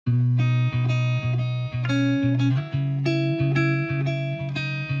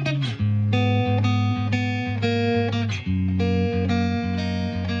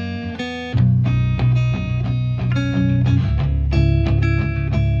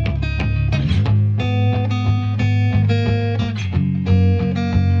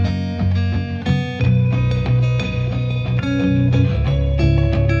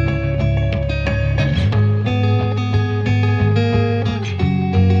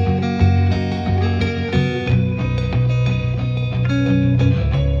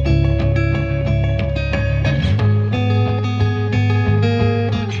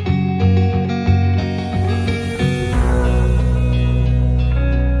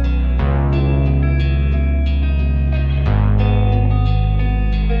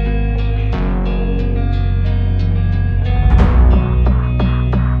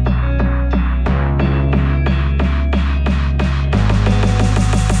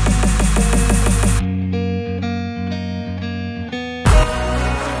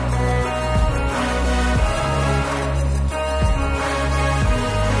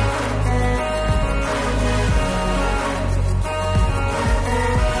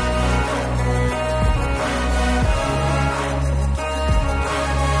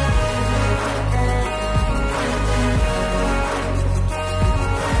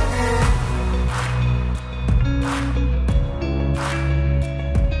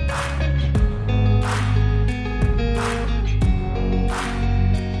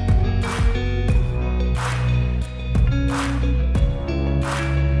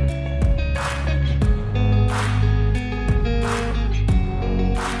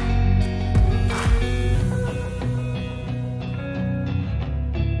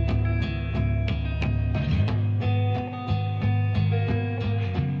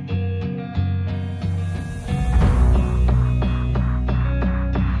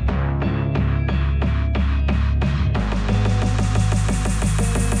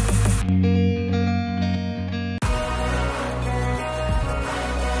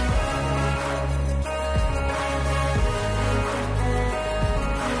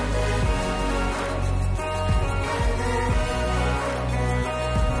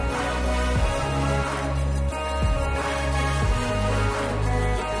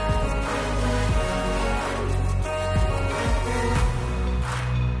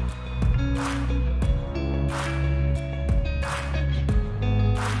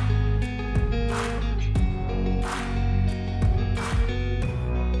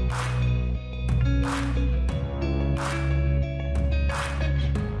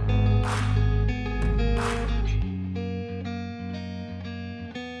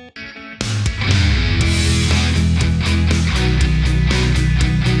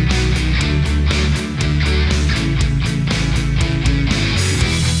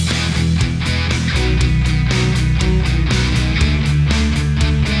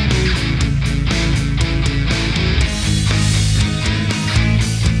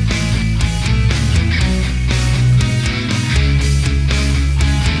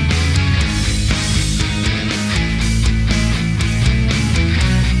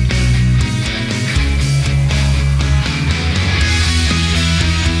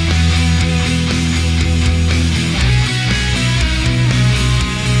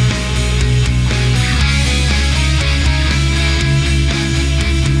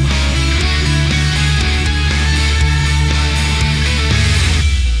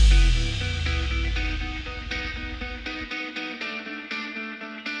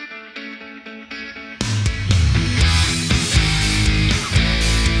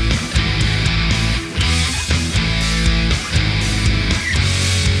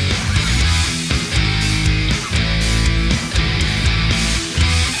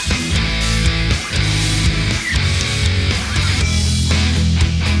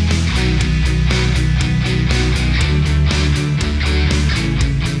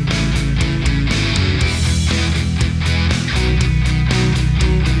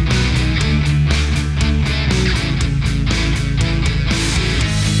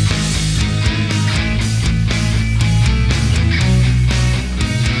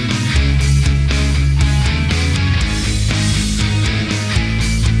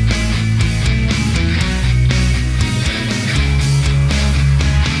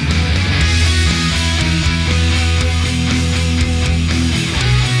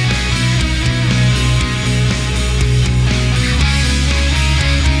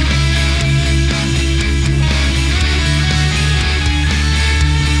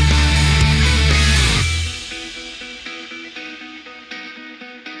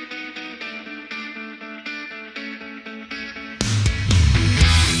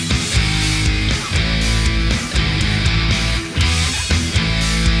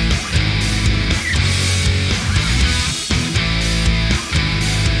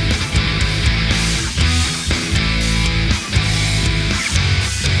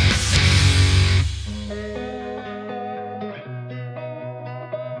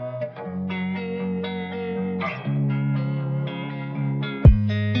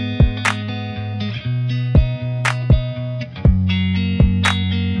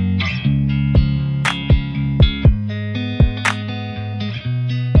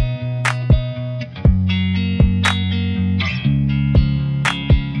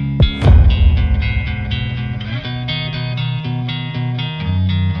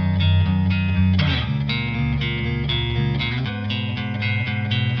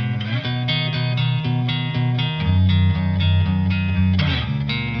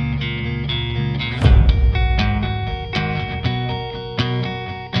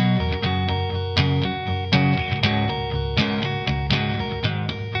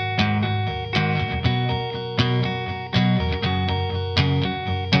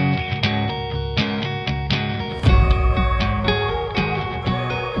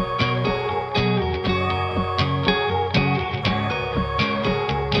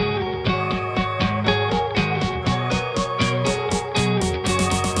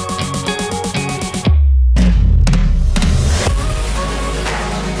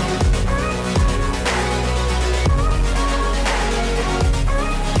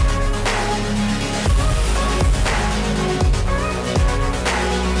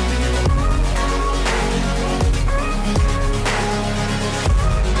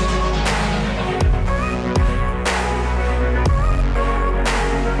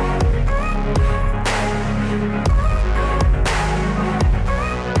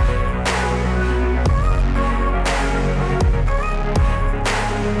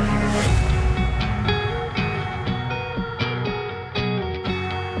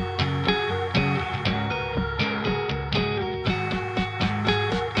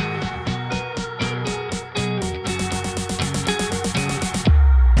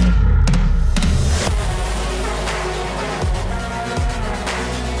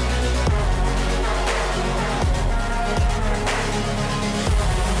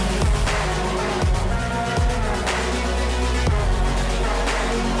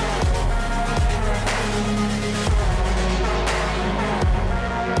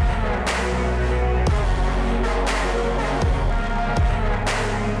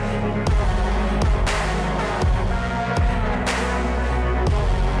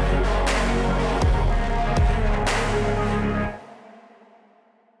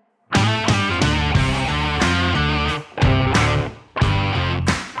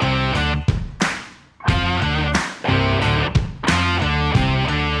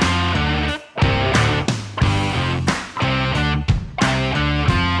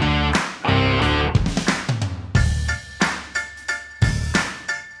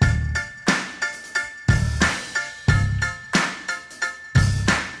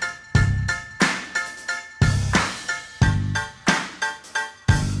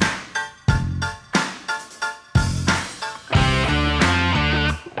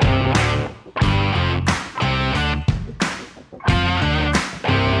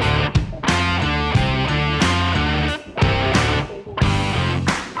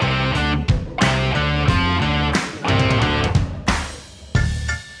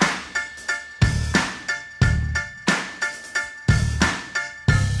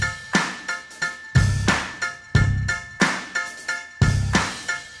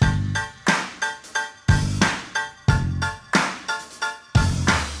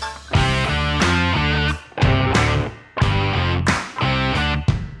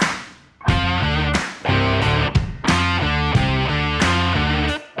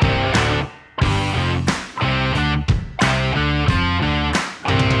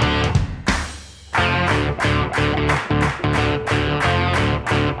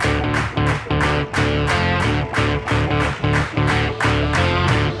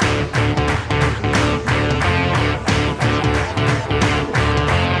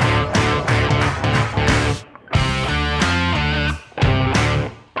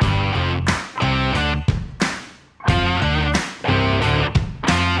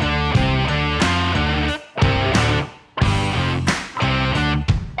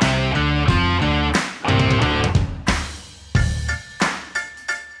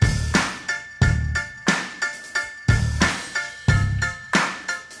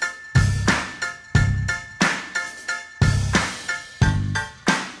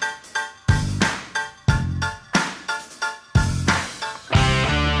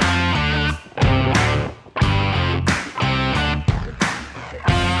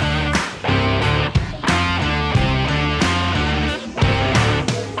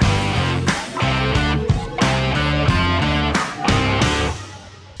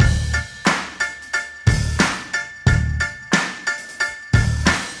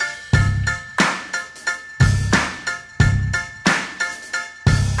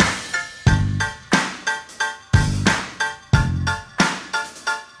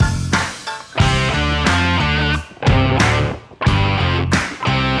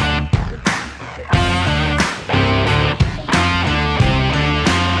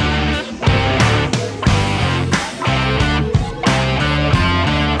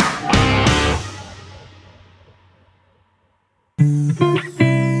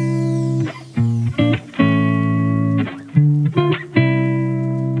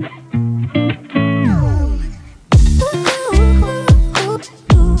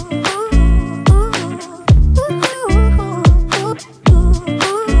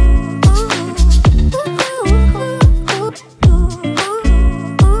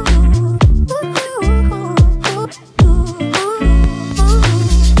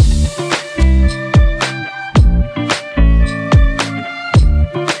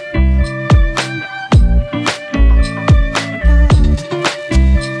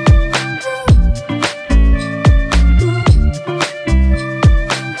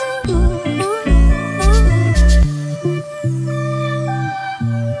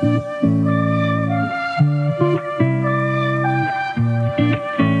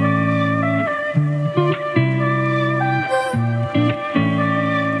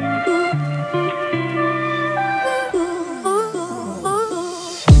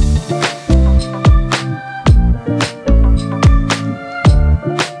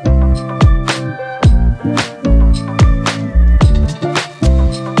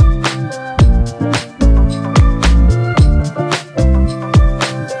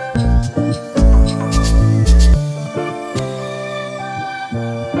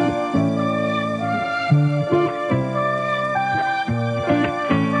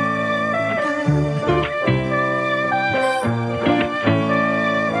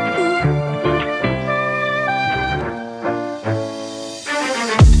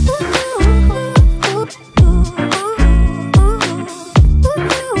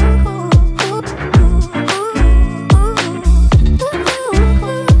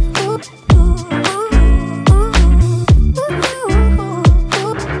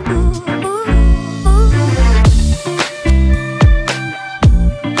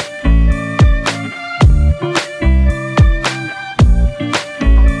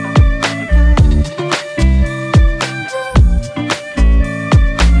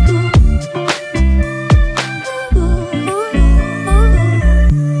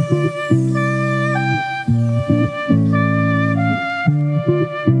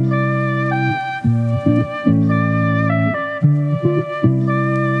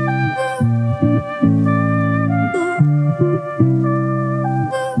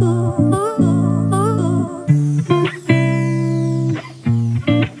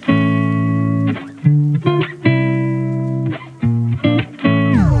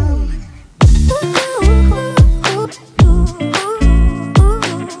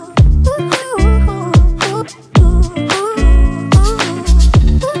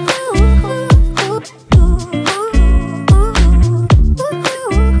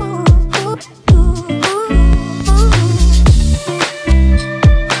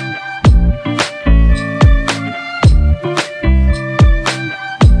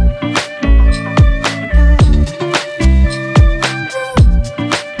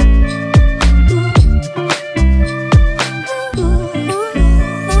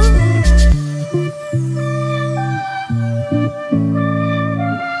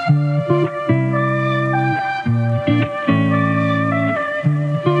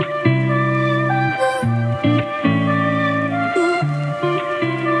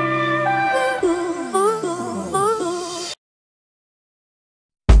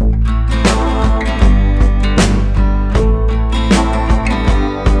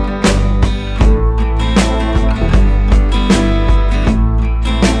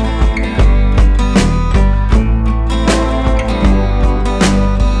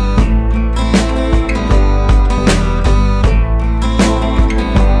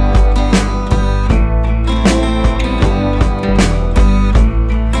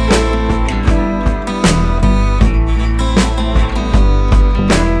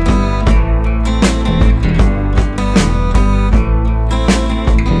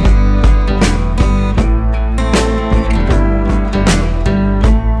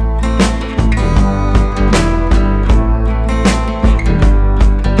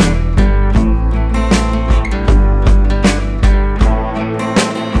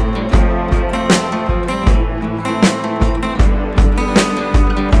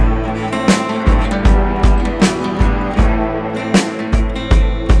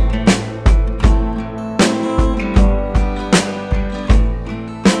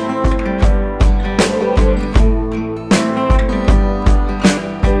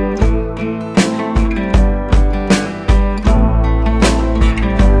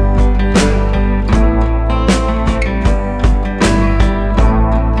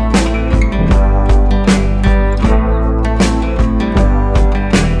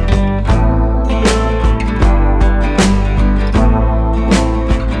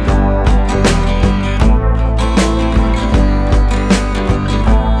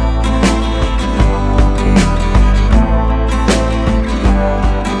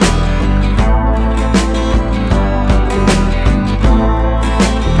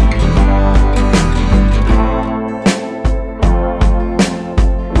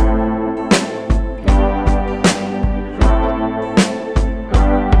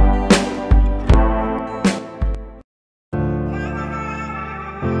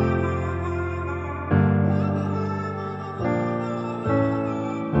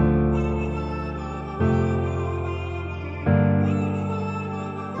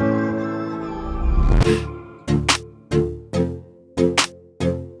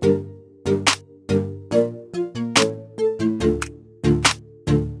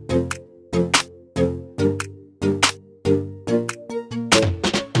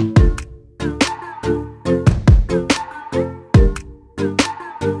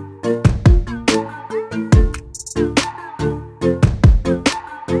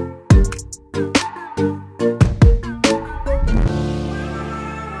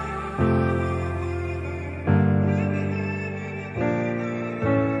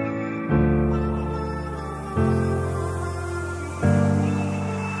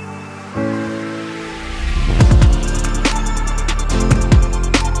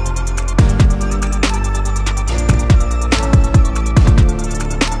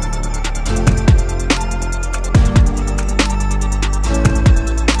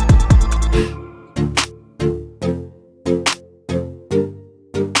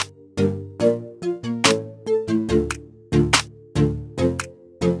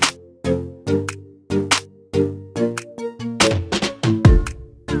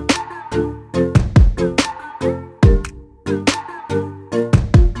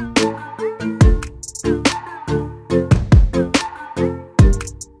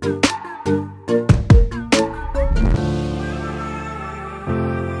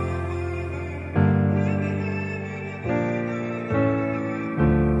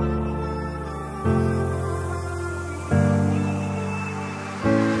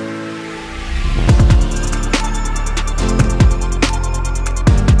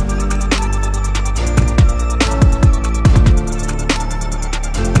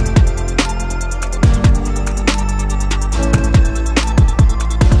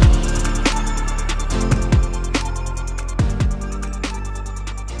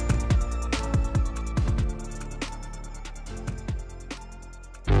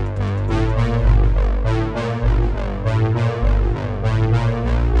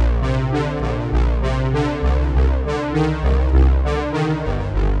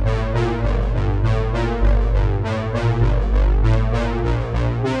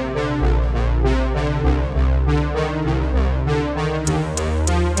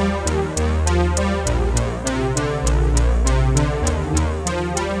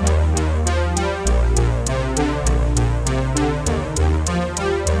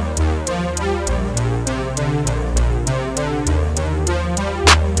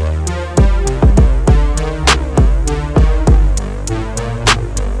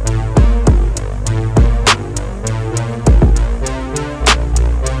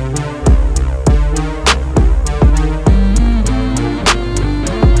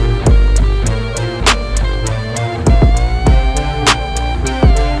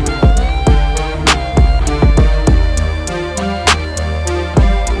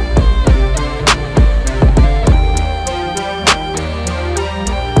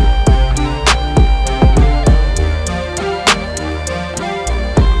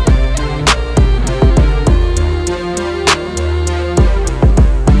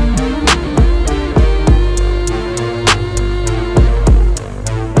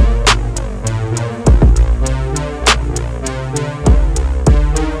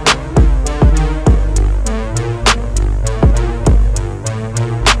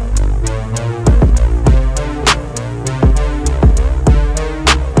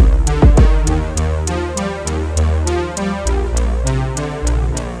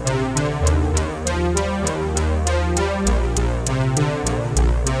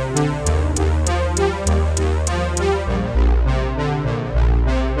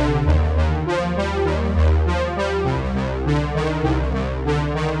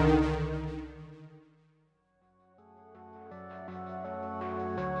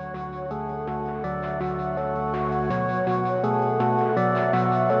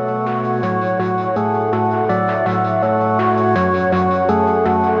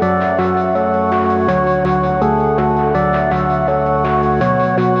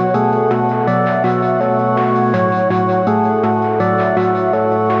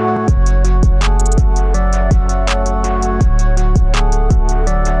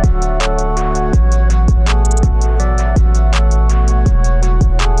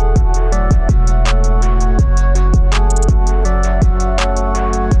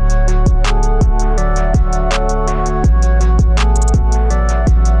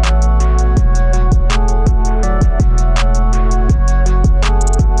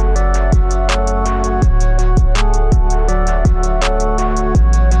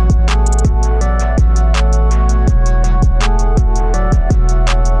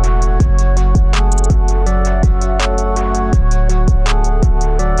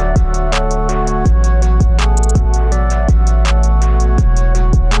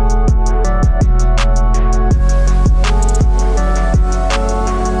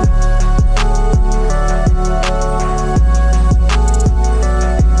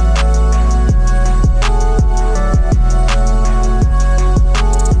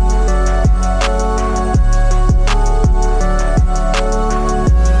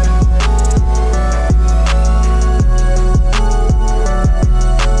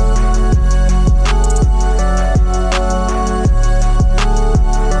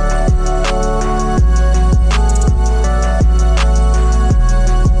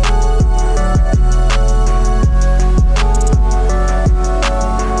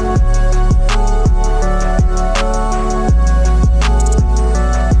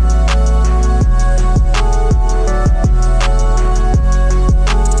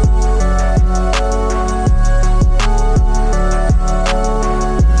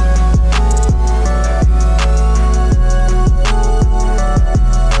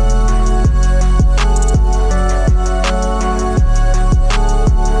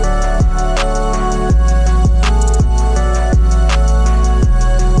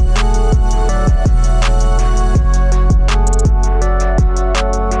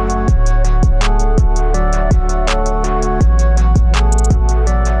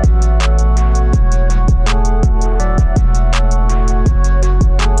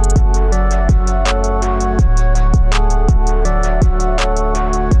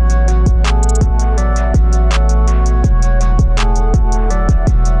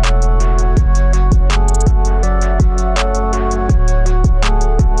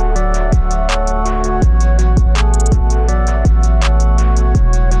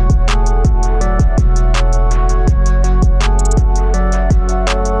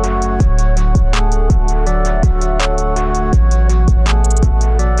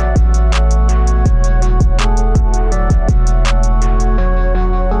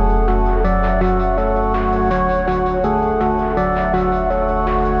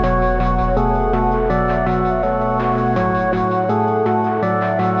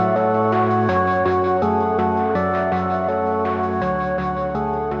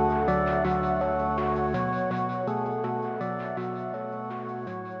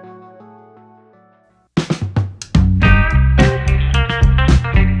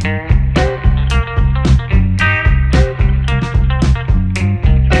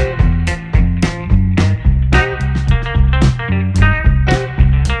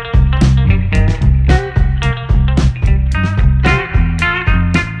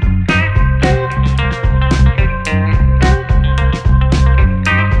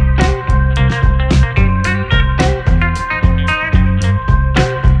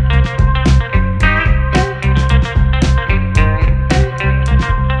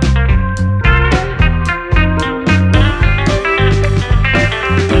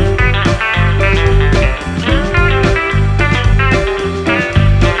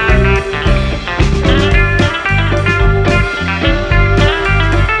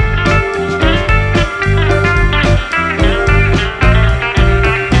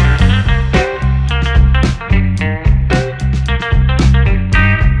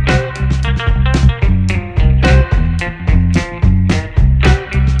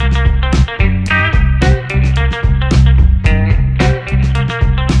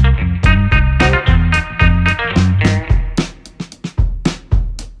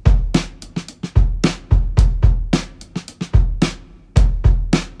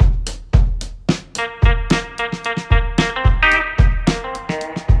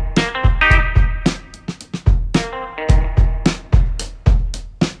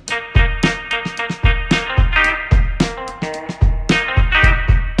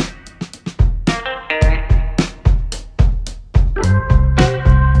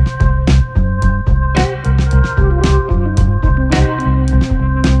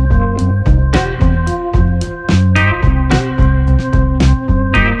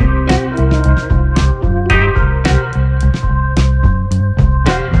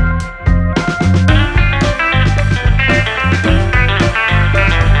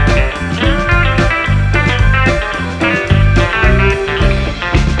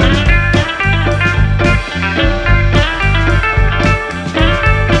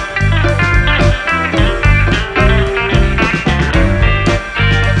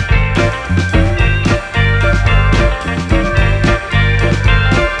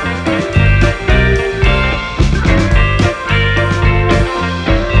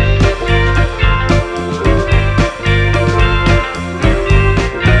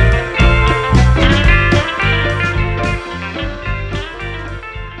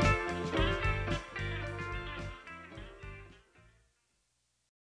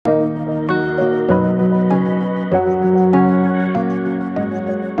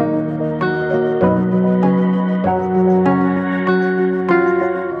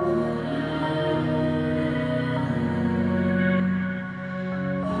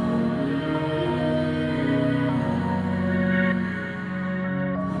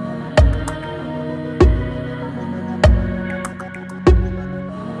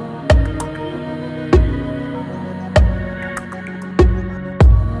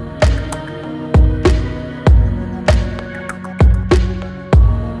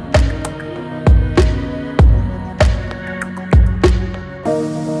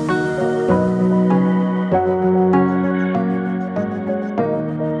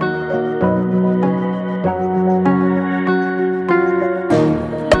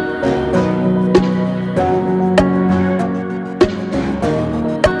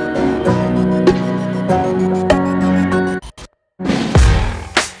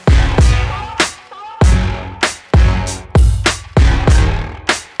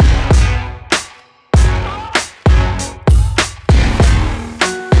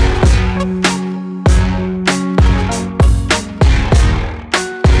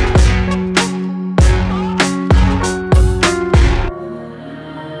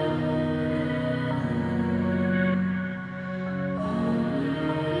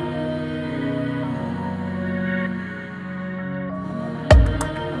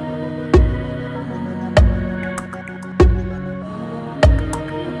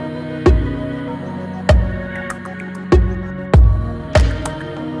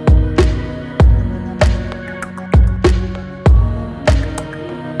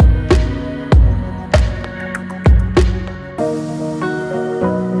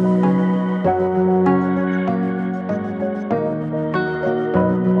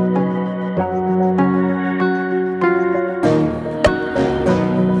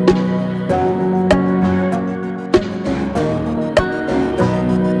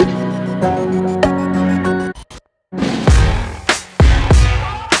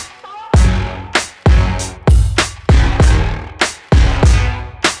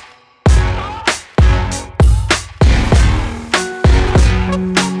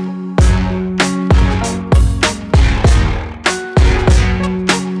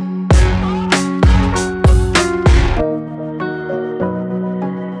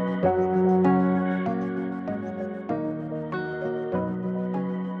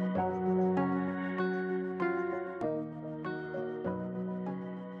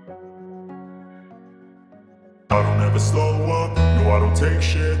I don't ever slow up, no I don't take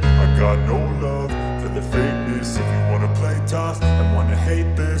shit. I got no love for the fakeness. If you wanna play tough and wanna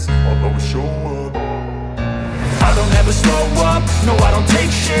hate this, I'll always show up. I don't ever slow up, no I don't take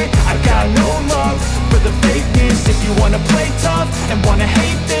shit. I got no love for the fakeness. If you wanna play tough and wanna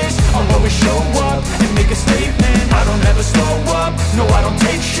hate this, I'll always show up and make a statement. I don't ever slow up, no I don't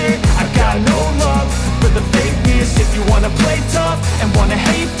take shit. I got no love for the fakeness. If you wanna play tough and wanna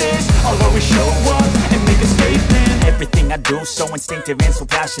hate this, I'll always show up and make a statement. Everything I do so instinctive and so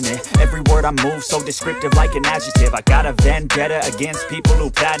passionate. Every word I move so descriptive like an adjective. I got a vendetta against people who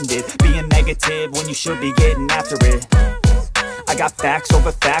patented being negative when you should be getting after it. I got facts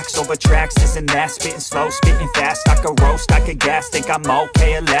over tracks, this and that. Spitting slow, spitting fast. I could roast, I could gas. Think I'm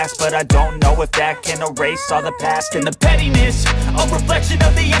okay at last, but I don't know if that can erase all the past. And the pettiness, a reflection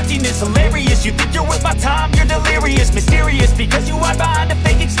of the emptiness. Hilarious, you think you're worth my time, you're delirious. Mysterious, because you hide behind a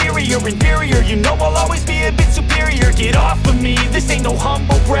fake exterior. Inferior, you know I'll always be a bit superior. Get off of me, this ain't no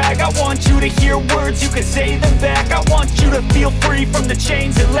humble brag. I want you to hear words, you can say them back. I want you to feel free from the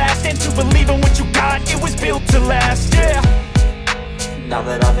chains at last, and to believe in what you got, it was built to last, yeah. Now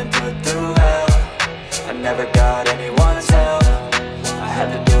that I've been put through hell, I never got anyone's help. I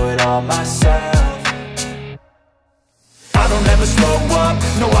had to do it all myself. I don't ever slow up,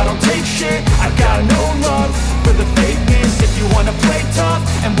 no I don't take shit. I got no love for the fakeness. If you wanna play tough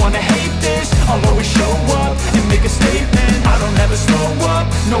and wanna hate this, I'll always show up and make a statement. I don't ever slow up,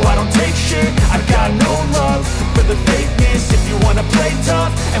 no I don't take shit. I got no love for the fakeness. If you wanna play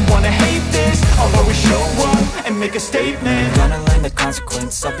tough and wanna hate this, I'll always show up and make a statement. Gonna learn the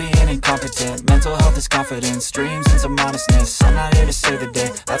consequence of being incompetent. Mental health is confidence, dreams and some honestness. I'm not here to save the day,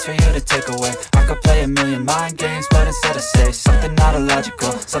 that's for you to take away. I could play a million mind games, but instead I say something not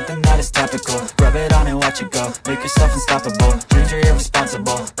illogical, something that is topical. Rub it on and watch it go, make yourself unstoppable. Dreams are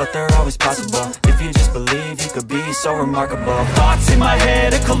irresponsible, but they're always possible. If you just believe, you could be so remarkable. Thoughts in my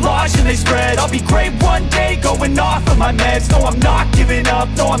head, a collage and they spread. I'll be great one day, going off of my meds. No, I'm not giving up,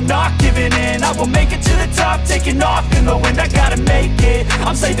 no, I'm not giving in. I will make it to the top, taking off in the wind. I gotta make it,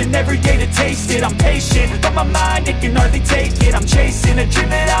 I'm saving every day to taste it. I'm patient, but my mind, it can hardly take it. I'm chasing a dream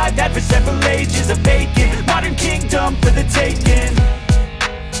that I've had for several ages. A vacant, modern kingdom for the taking.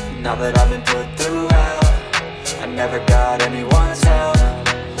 Now that I've been put through hell, I never got anyone's help.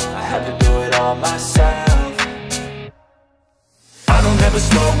 I had to do it all myself. I don't ever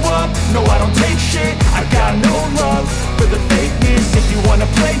slow up, no I don't take shit. I got no love for the fakeness. If you wanna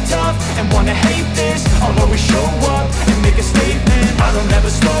play tough and wanna hate this, I'll always show up and make a statement. I don't ever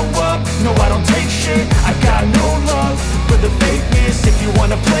slow up, no I don't take shit. I got no love for the fakeness. If you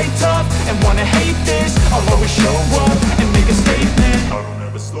wanna play tough and wanna hate this, I'll always show up and make a statement. I don't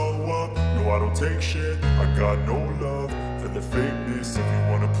ever slow up, no I don't take shit. I got no love for the fakeness. If you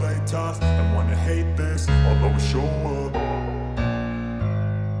wanna play tough and wanna hate this, I'll always show up.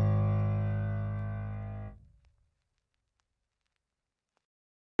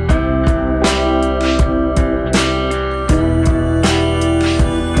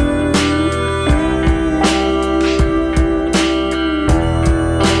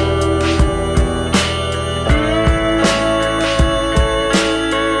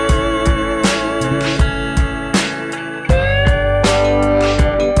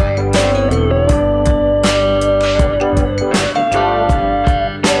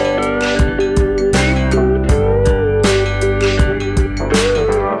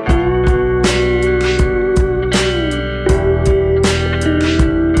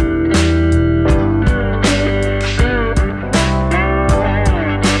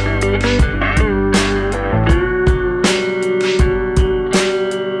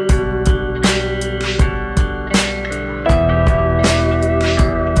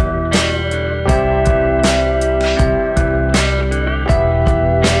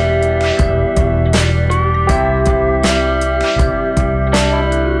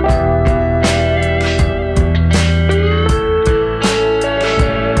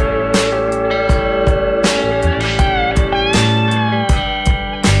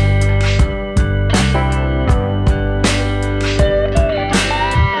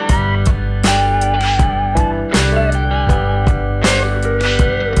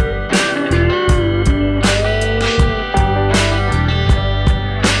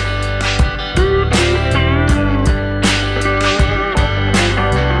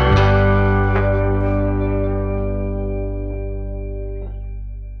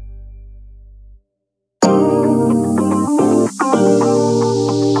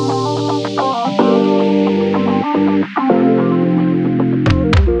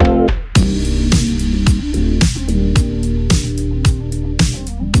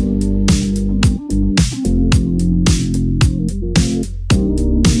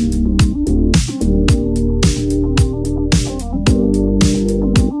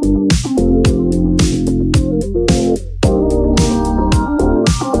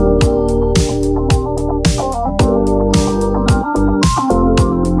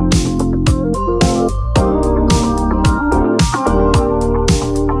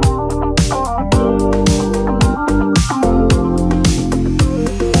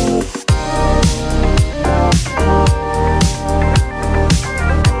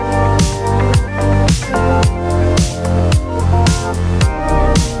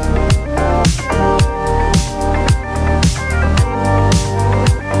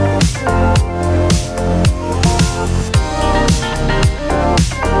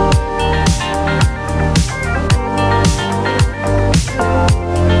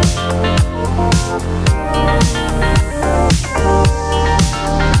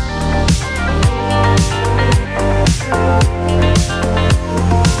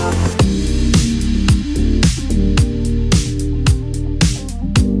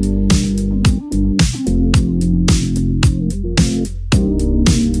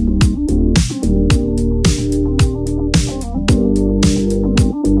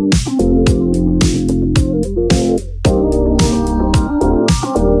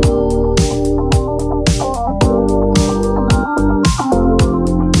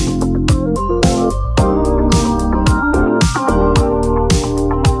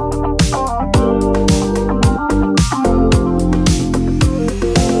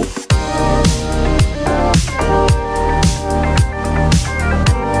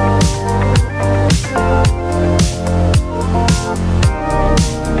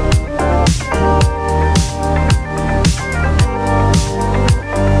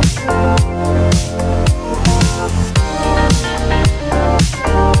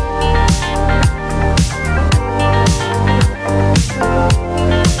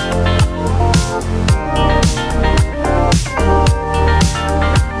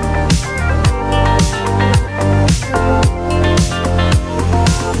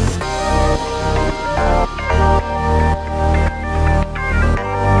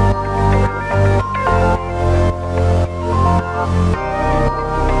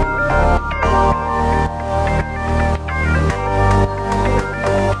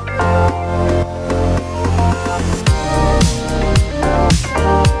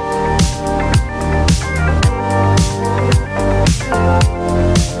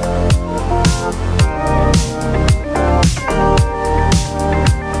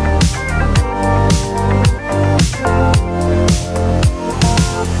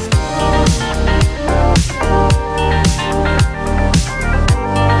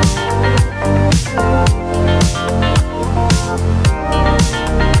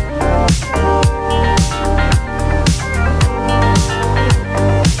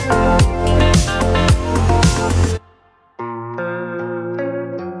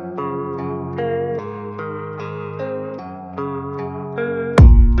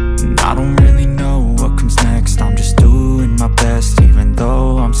 And I don't really know what comes next. I'm just doing my best, even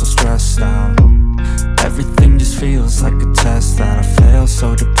though I'm so stressed out. Everything just feels like a test that I fail,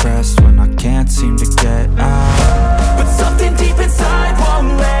 so depressed when I can't seem to get out. But something deep inside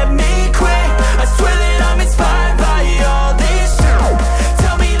won't let me quit. I swear that I'm inspired by all this shit.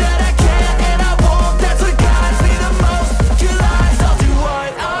 Tell me that I can and I won't. That's what guides me the most. Your lies, I'll do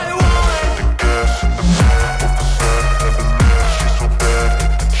what I want. The gas in the back of the set, never leave. She's so bad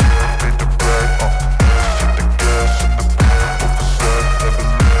that the chick made the brag. The gas in the back of the set, never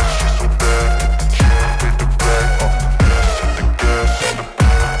leave. She's so bad that the chick made the brag. The gas in the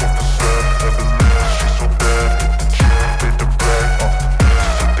back of the set, never leave. She's so bad that the chick made the brag. The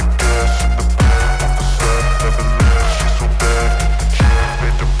gas in the back of the set, never leave. She's so bad that the chick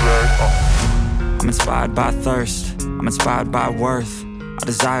made the brag. I'm inspired by thirst, I'm inspired by worth. I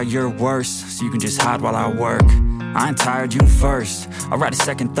desire your worst, so you can just hide while I work. I ain't tired, you first. I'll write a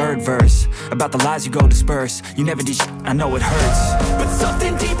second, third verse about the lies you go disperse. You never did shit, I know it hurts. But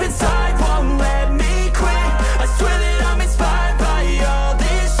something deep inside won't let me quit. I swear that I'm inspired by all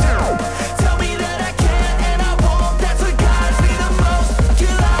this shit. Tell me that I can and I won't. That's what guides me the most.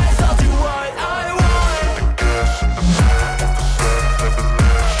 Your lies, I'll do what I want. The gas in the back of the set, never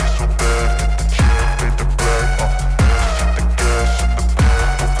leave. She's so bad that the chick made the brag. The gas in the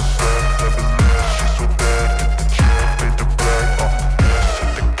back of the set, never leave. She's so bad that the chick made the brag. The gas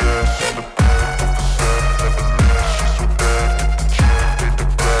in the back of the set, never leave. She's so bad that the chick made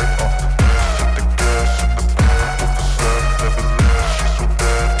the brag. The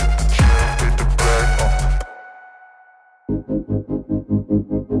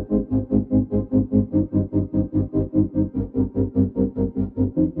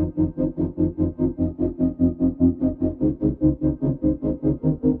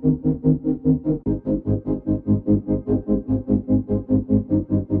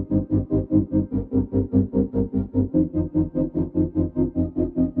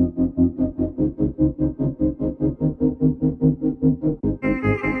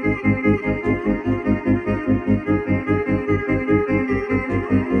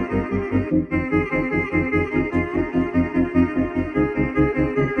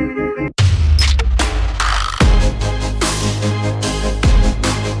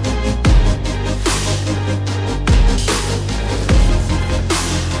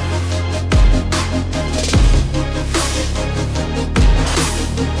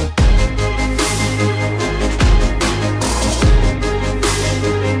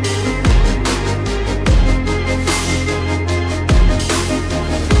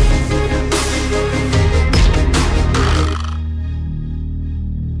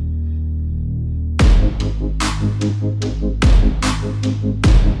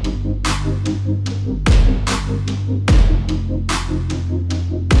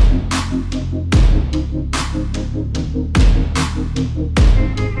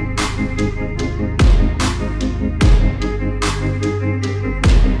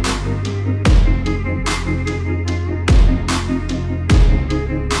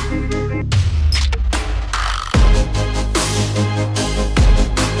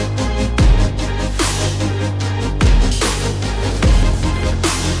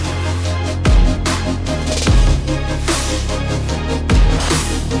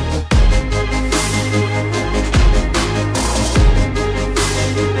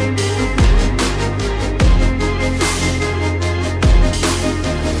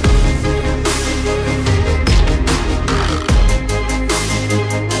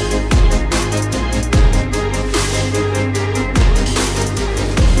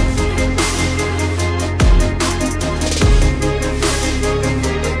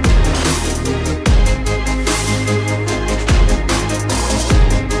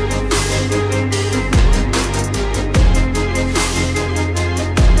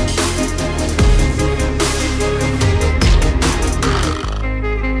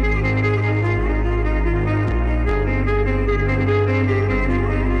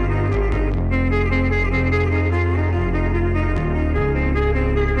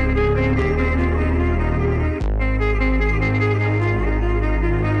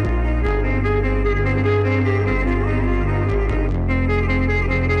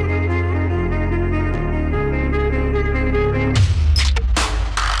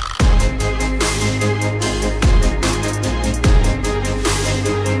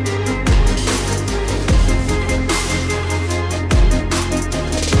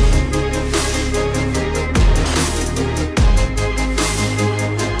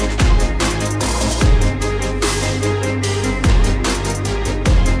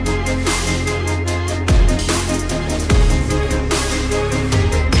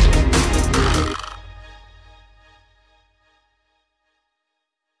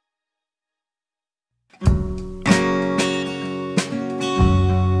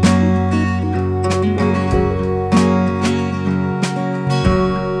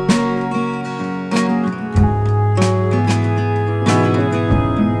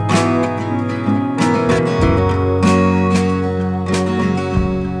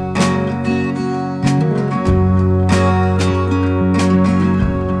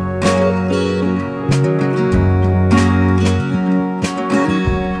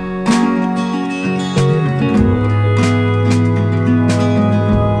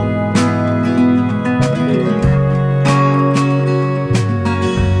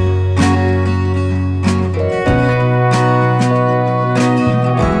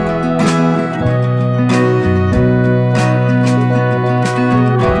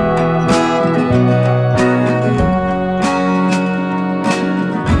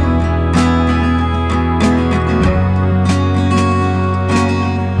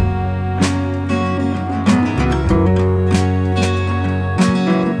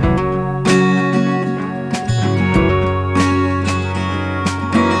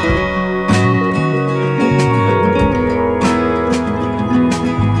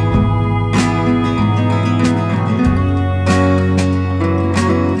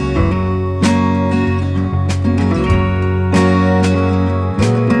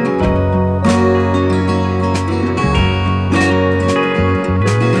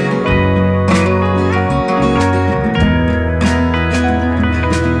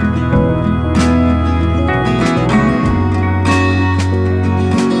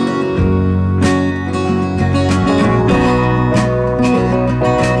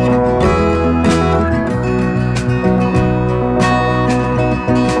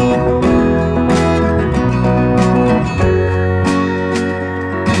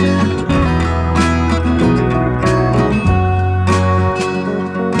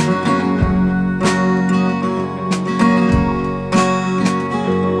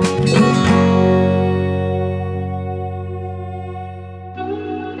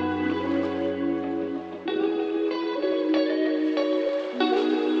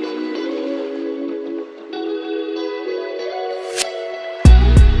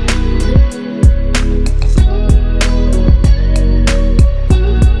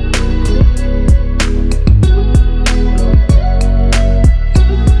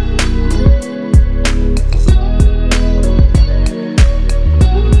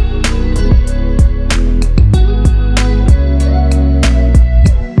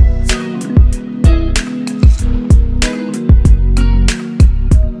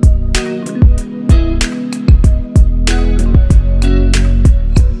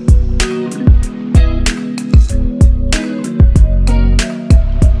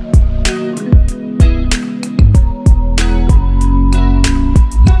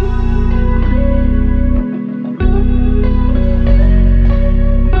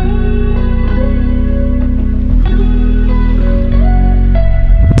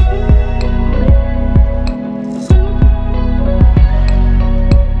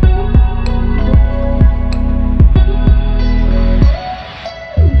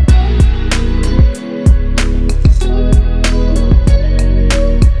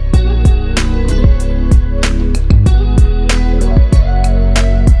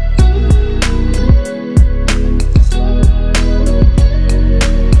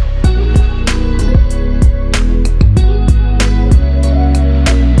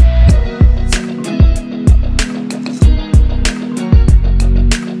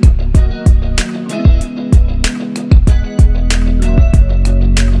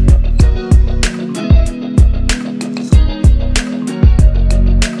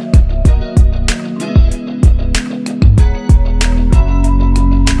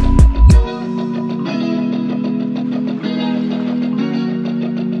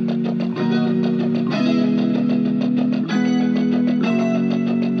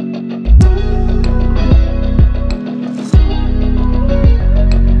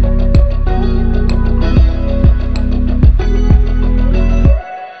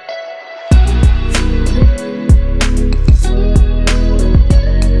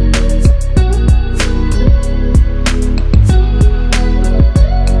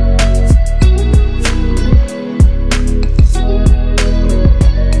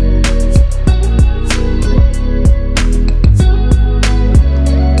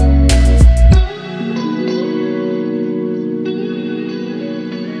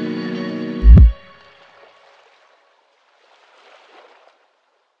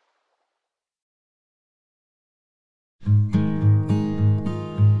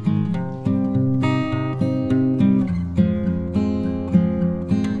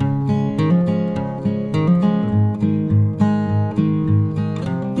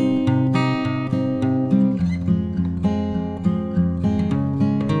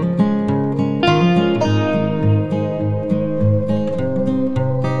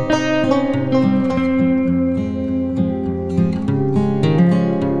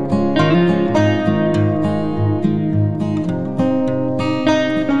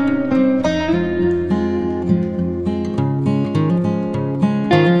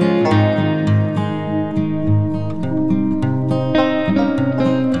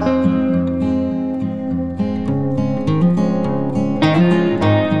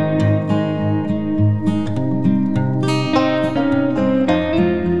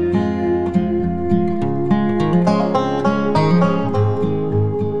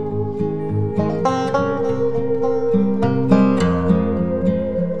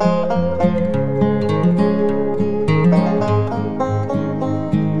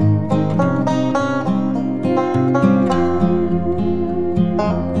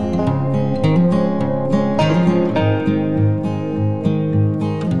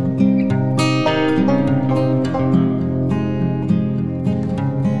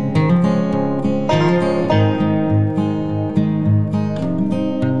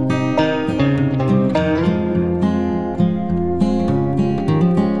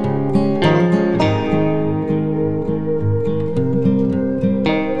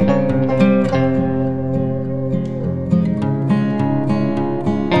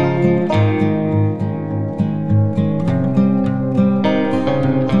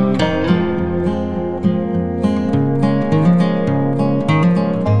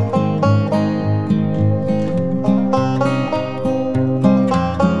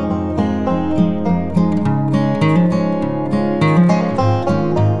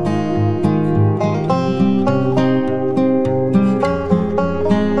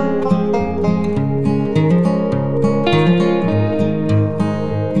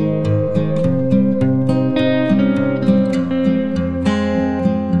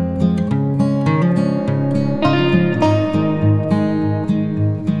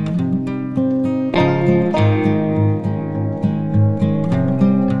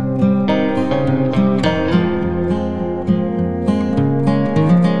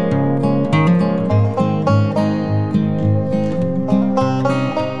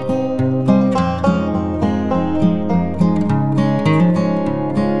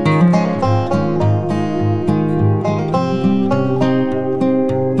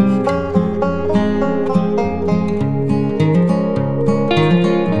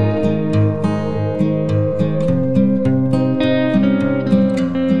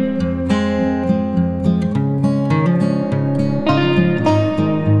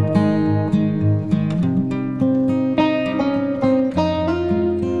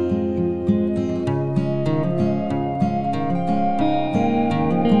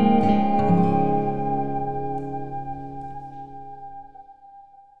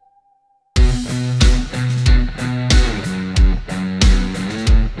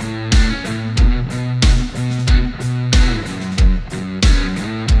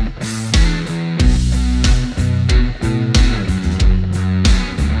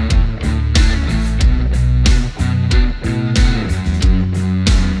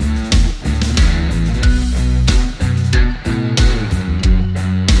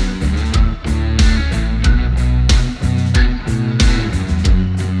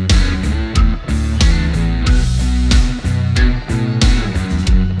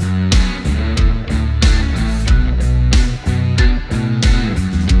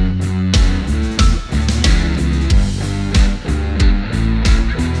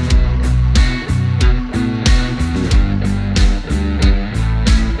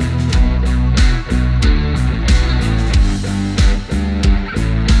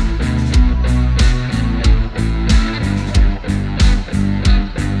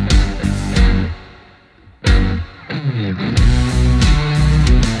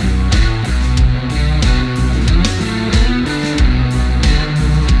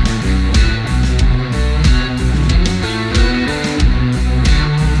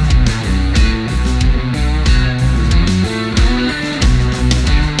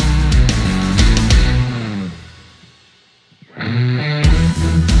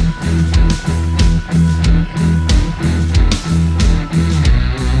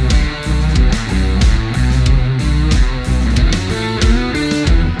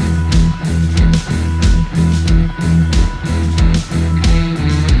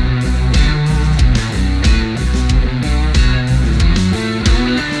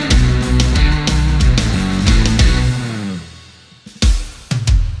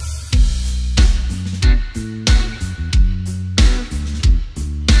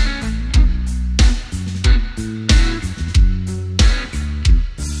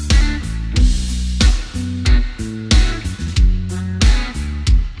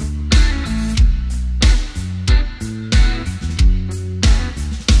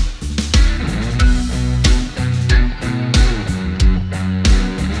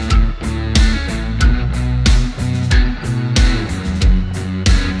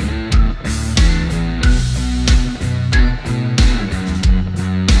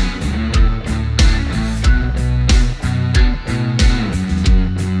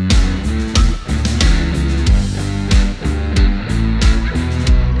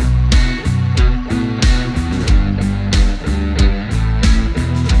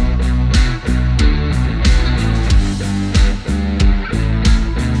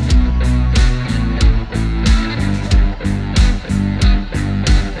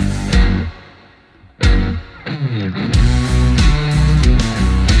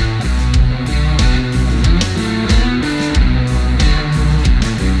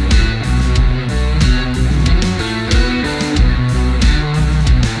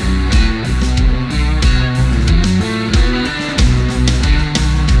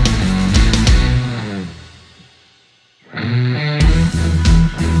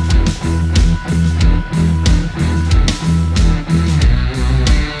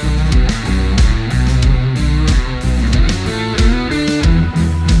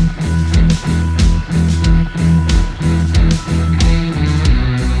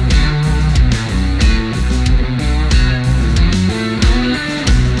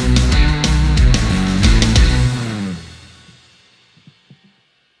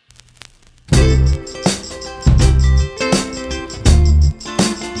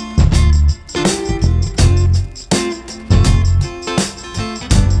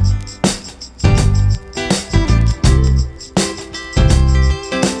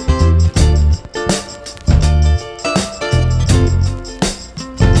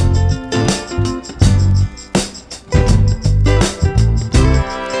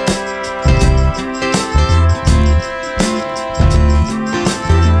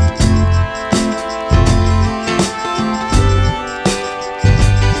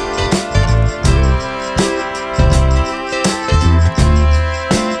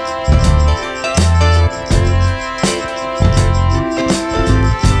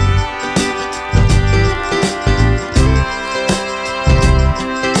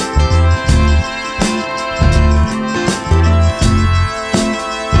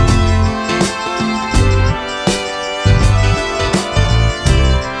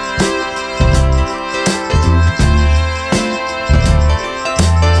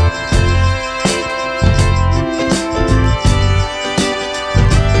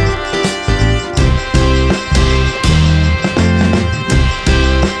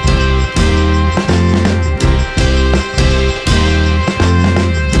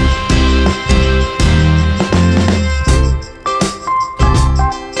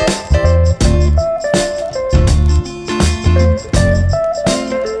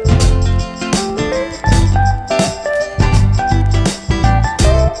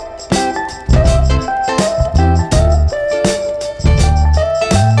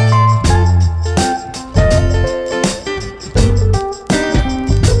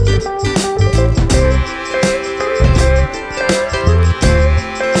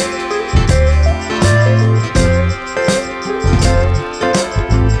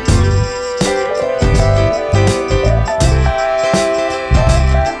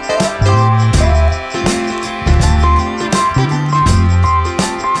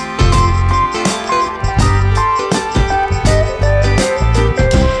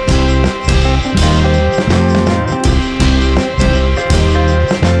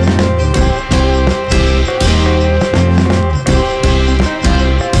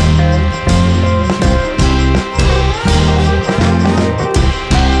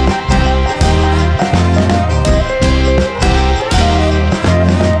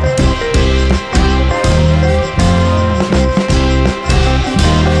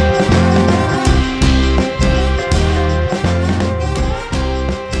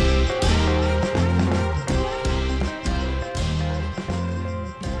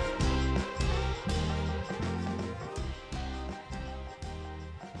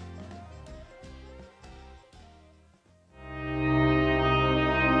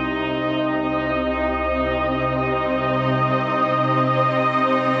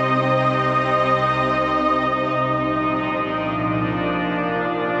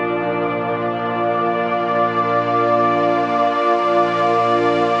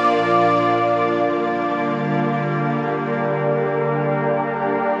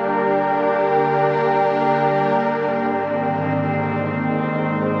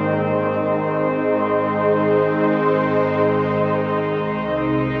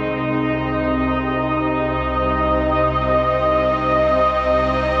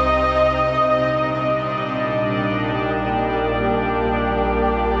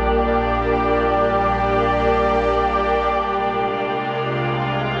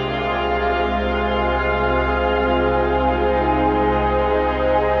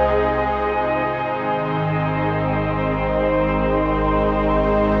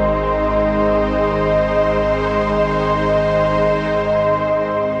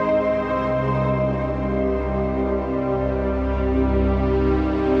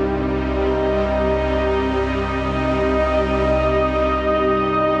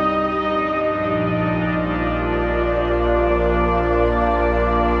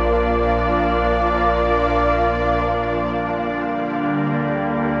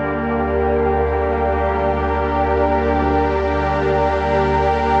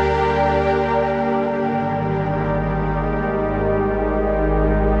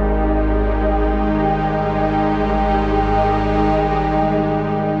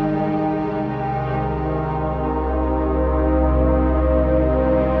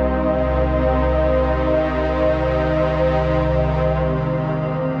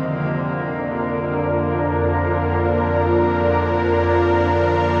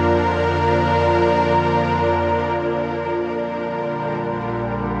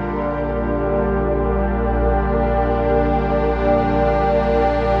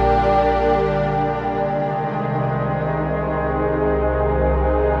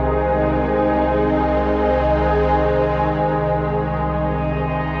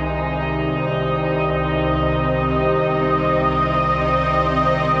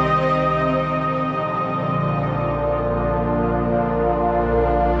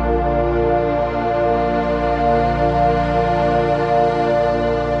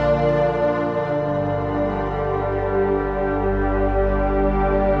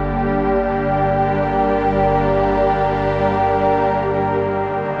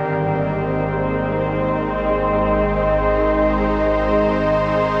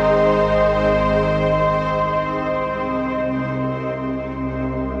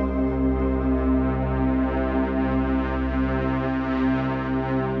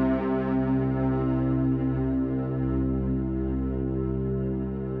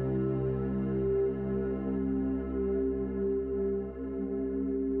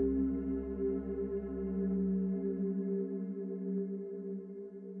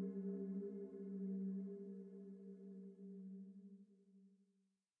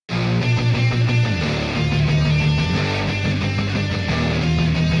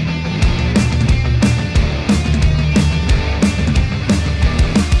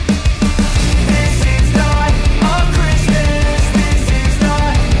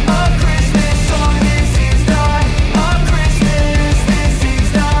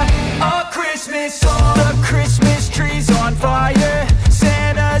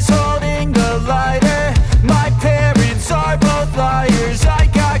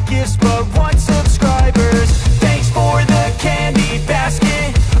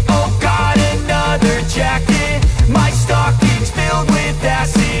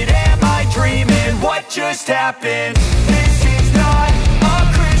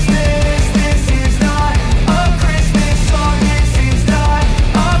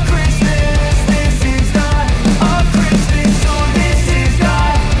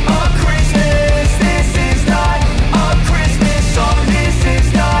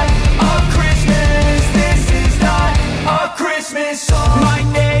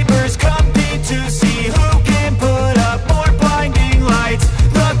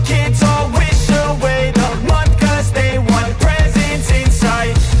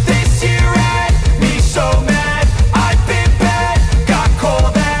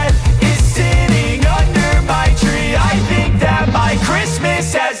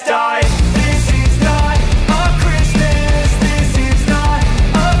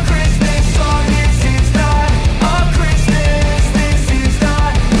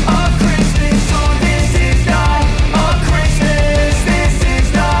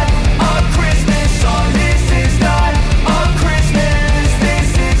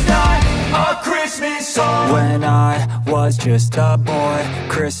was just a boy,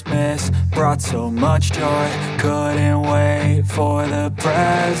 Christmas brought so much joy. Couldn't wait for the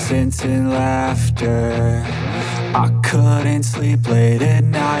presents and laughter. I couldn't sleep late at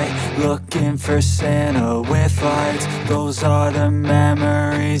night, looking for Santa with lights. Those are the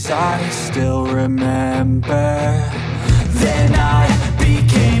memories I still remember. Then I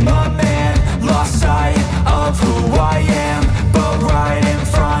became a man.